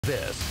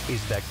This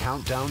is the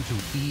countdown to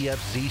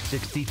EFC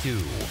 62,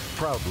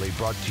 proudly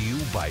brought to you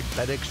by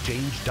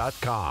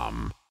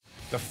BetExchange.com.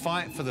 The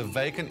fight for the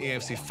vacant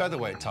EFC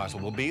featherweight title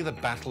will be the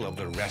battle of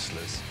the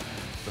wrestlers.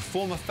 The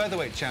former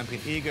featherweight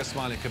champion Igor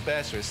 "Smiling"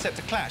 Kabesa is set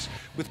to clash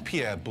with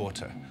Pierre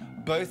Botha.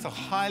 Both are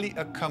highly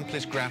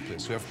accomplished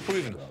grapplers who have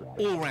proven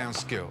all-round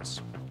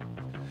skills.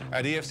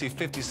 At EFC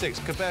 56,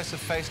 Kabesa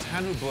faced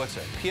Henry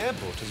Botha, Pierre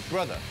Botha's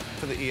brother,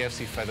 for the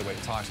EFC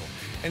featherweight title.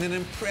 In an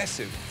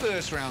impressive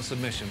first-round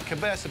submission,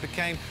 Kabesa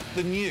became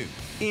the new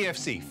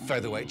EFC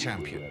featherweight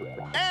champion.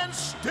 And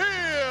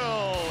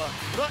still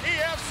the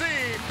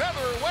EFC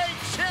featherweight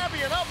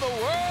champion of the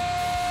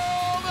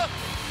world,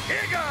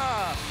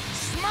 Igor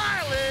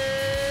 "Smiling"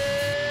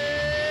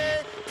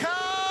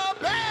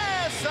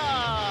 Kabesa.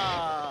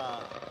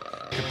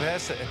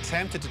 Kabesa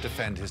attempted to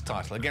defend his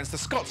title against the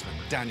Scotsman,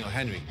 Daniel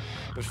Henry,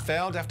 but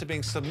failed after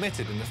being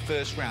submitted in the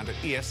first round at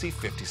EFC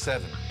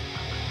 57.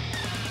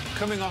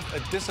 Coming off a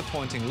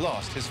disappointing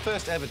loss, his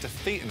first ever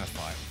defeat in a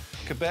fight,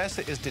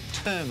 Kabesa is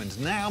determined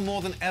now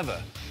more than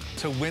ever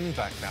to win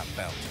back that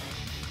belt.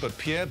 But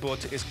Pierre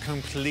Botha is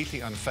completely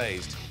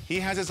unfazed. He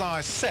has his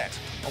eyes set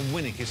on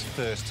winning his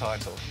first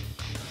title.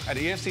 At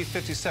EFC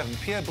 57,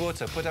 Pierre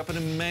Botha put up an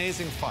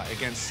amazing fight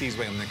against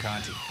Sizwe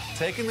Mnakati,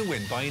 taking the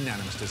win by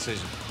unanimous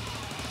decision.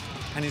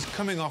 And he's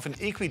coming off an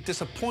equally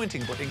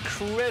disappointing but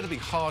incredibly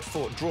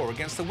hard-fought draw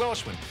against the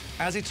Welshman,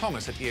 Azzy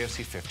Thomas, at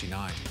EFC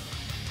 59.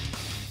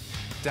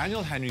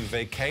 Daniel Henry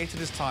vacated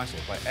his title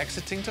by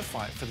exiting to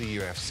fight for the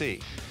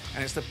UFC,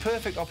 and it's the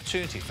perfect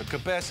opportunity for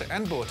Kabesa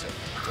and Botha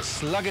to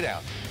slug it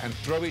out and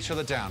throw each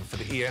other down for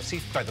the EFC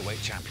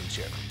Featherweight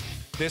Championship.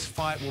 This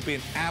fight will be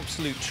an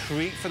absolute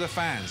treat for the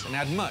fans and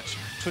add much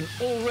to an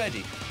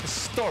already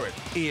historic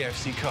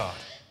EFC card.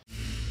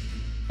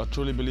 I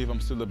truly believe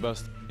I'm still the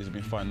best. He's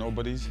been fighting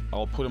nobodies.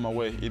 I'll put him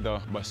away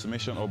either by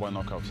submission or by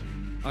knockout.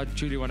 I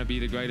truly want to be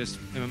the greatest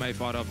MMA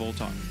fighter of all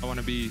time. I want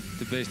to be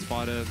the best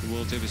fighter the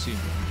world's ever seen.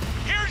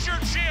 Here's your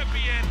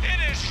champion. It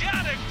is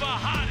Yannick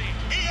Bahati,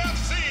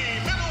 EFC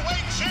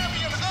middleweight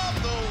champion of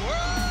the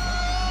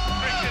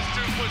world. Ricketts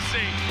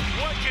Duplessis.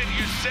 What can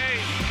you say?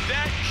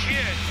 That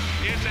kid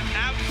is an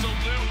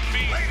absolute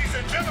beast. Ladies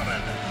and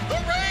gentlemen, the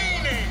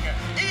reigning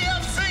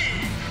EFC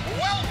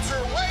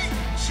welterweight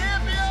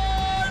champion.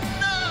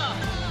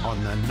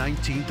 On the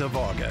 19th of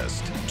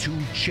August, two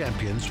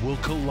champions will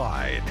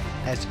collide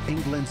as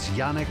England's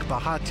Yannick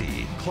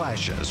Bahati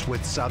clashes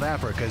with South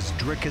Africa's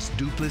Ricketts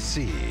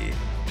Duplessis.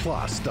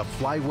 Plus, the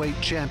flyweight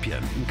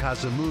champion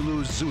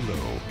Nkazimulu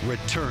Zulu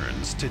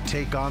returns to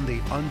take on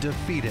the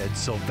undefeated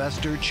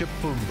Sylvester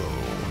Chipfumbu.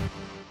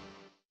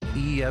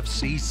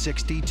 EFC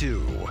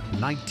 62,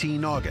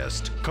 19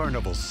 August,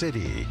 Carnival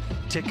City.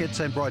 Tickets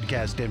and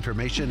broadcast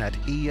information at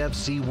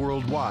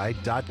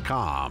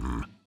EFCworldwide.com.